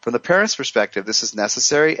 From the parents' perspective, this is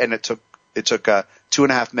necessary, and it took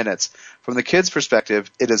 2.5 minutes. From the kid's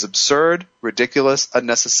perspective, it is absurd, ridiculous,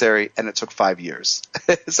 unnecessary, and it took 5 years.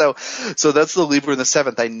 So that's the Libra in the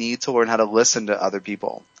 7th. I need to learn how to listen to other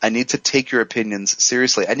people. I need to take your opinions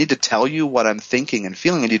seriously. I need to tell you what I'm thinking and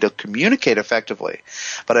feeling. I need to communicate effectively.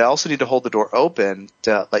 But I also need to hold the door open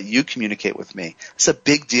to let you communicate with me. It's a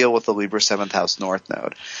big deal with the Libra 7th house North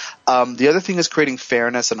Node. The other thing is creating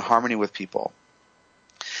fairness and harmony with people.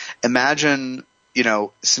 Imagine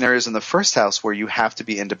scenarios in the 1st house where you have to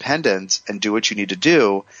be independent and do what you need to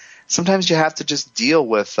do. Sometimes you have to just deal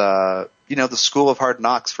with, the school of hard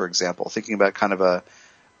knocks, for example, thinking about kind of a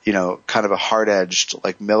hard-edged,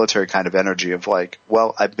 military kind of energy of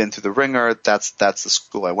well, I've been through the ringer. That's the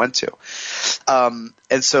school I went to.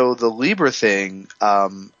 And so the Libra thing,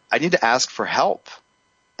 I need to ask for help.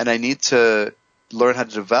 and I need to learn how to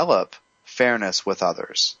develop fairness with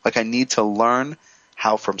others. Like I need to learn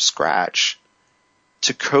how from scratch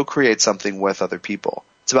to co-create something with other people.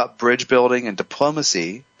 It's about bridge building and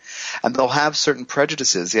diplomacy, and they'll have certain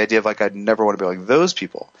prejudices, the idea of like I'd never want to be like those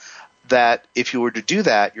people, that if you were to do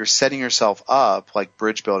that, you're setting yourself up, like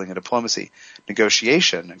bridge building and diplomacy,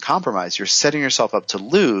 negotiation and compromise, you're setting yourself up to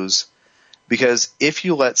lose, because if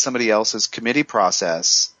you let somebody else's committee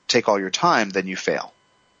process take all your time, then you fail.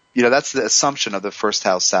 You know, that's the assumption of the first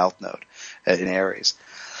house south node in Aries.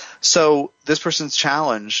 So this person's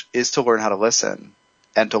challenge is to learn how to listen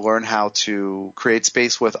and to learn how to create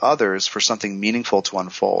space with others for something meaningful to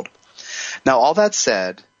unfold. Now, all that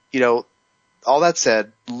said, then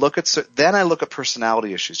I look at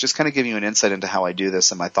personality issues, just kind of giving you an insight into how I do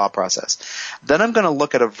this and my thought process. Then I'm going to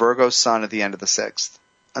look at a Virgo sun at the end of the 6th.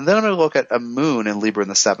 And then I'm going to look at a moon in Libra in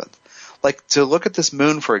the 7th. Like, to look at this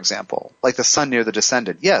moon, for example, like the sun near the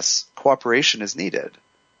descendant, yes, cooperation is needed.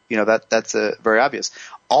 You know, that's very obvious.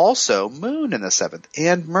 Also, moon in the 7th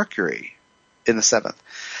and Mercury in the 7th.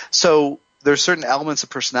 So there's certain elements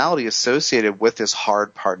of personality associated with this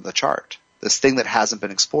hard part of the chart, this thing that hasn't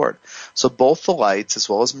been explored. So both the lights as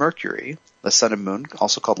well as Mercury, the sun and moon,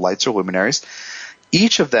 also called lights or luminaries,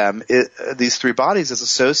 each of them, these three bodies, is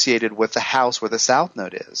associated with the house where the south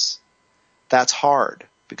node is. That's hard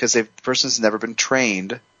because the person's never been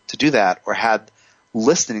trained to do that or had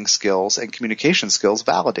listening skills and communication skills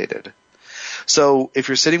validated. So if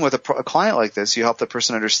you're sitting with a client like this, you help the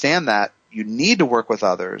person understand that you need to work with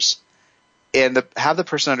others and have the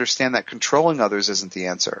person understand that controlling others isn't the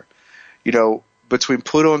answer. You know, between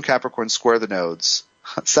Pluto and Capricorn square the nodes,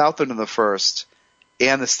 south node in the 1st,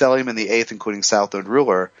 and the stellium in the 8th, including south node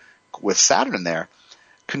ruler, with Saturn in there,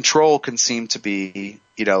 control can seem to be,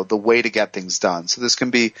 you know, the way to get things done. So this can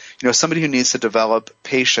be, you know, somebody who needs to develop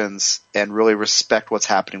patience and really respect what's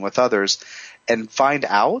happening with others and find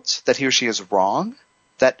out that he or she is wrong,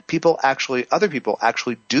 that other people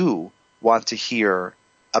actually do want to hear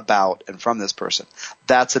about and from this person.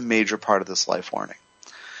 That's a major part of this life learning.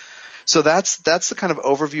 So that's the kind of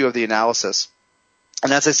overview of the analysis.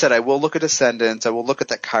 And as I said, I will look at ascendant. I will look at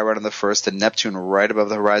that Chiron in the 1st and Neptune right above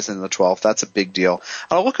the horizon in the 12th. That's a big deal.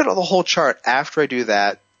 And I'll look at the whole chart after I do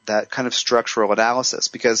that kind of structural analysis,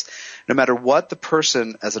 because no matter what the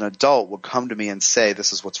person as an adult would come to me and say,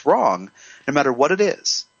 this is what's wrong, no matter what it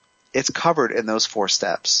is, it's covered in those 4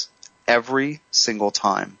 steps every single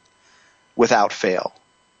time without fail.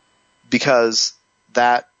 Because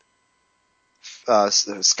that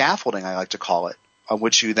scaffolding, I like to call it, on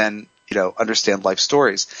which you then understand life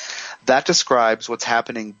stories, that describes what's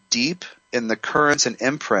happening deep in the currents and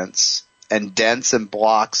imprints and dents and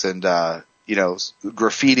blocks and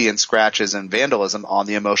graffiti and scratches and vandalism on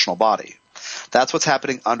the emotional body. That's what's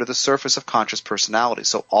happening under the surface of conscious personality.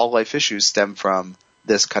 So all life issues stem from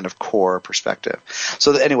this kind of core perspective.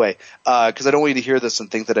 So anyway, because I don't want you to hear this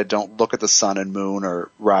and think that I don't look at the sun and moon or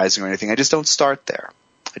rising or anything. I just don't start there.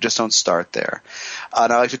 And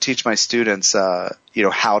I like to teach my students, how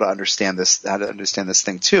to understand this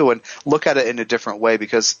thing too, and look at it in a different way,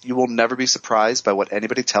 because you will never be surprised by what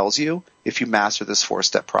anybody tells you if you master this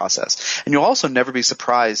 4-step process. And you'll also never be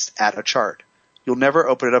surprised at a chart. You'll never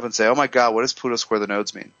open it up and say, oh my God, what does Pluto square the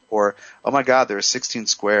nodes mean? Or, oh my God, there are 16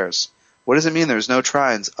 squares. What does it mean there's no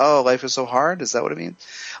trines? Oh, life is so hard? Is that what it means?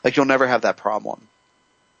 Like, you'll never have that problem.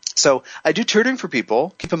 So I do tutoring for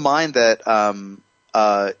people. Keep in mind that,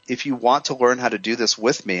 if you want to learn how to do this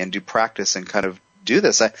with me and do practice and kind of do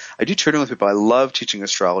this, I do tutoring with people. I love teaching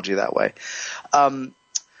astrology that way.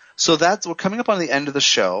 So we're coming up on the end of the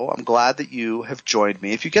show. I'm glad that you have joined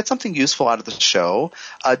me. If you get something useful out of the show,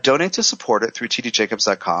 donate to support it through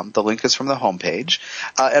tdjacobs.com. The link is from the homepage.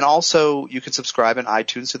 And also you can subscribe in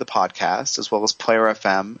iTunes to the podcast, as well as Player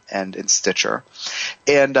FM and in Stitcher.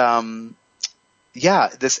 And,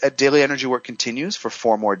 this daily energy work continues for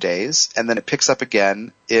 4 more days, and then it picks up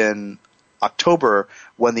again in October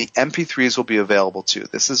when the MP3s will be available too.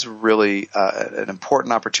 This is really an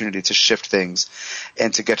important opportunity to shift things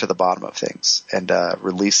and to get to the bottom of things and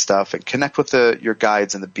release stuff and connect with your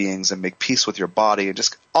guides and the beings and make peace with your body and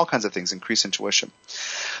just all kinds of things, increase intuition.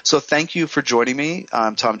 So thank you for joining me.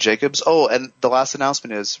 I'm Tom Jacobs. Oh, and the last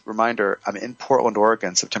announcement is, reminder, I'm in Portland,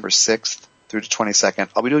 Oregon, September 6th. Through the 22nd.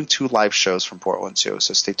 I'll be doing 2 live shows from Portland too,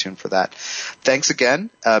 so stay tuned for that. Thanks again.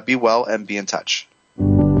 Be well and be in touch.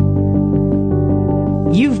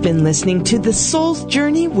 You've been listening to The Soul's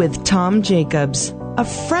Journey with Tom Jacobs, a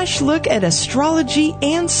fresh look at astrology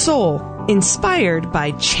and soul, inspired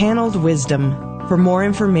by channeled wisdom. For more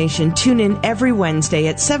information, tune in every Wednesday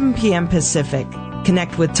at 7 p.m. Pacific.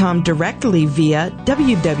 Connect with Tom directly via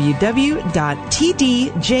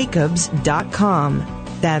www.tdjacobs.com.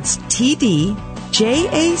 That's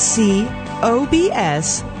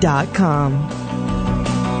TDJACOBS.com.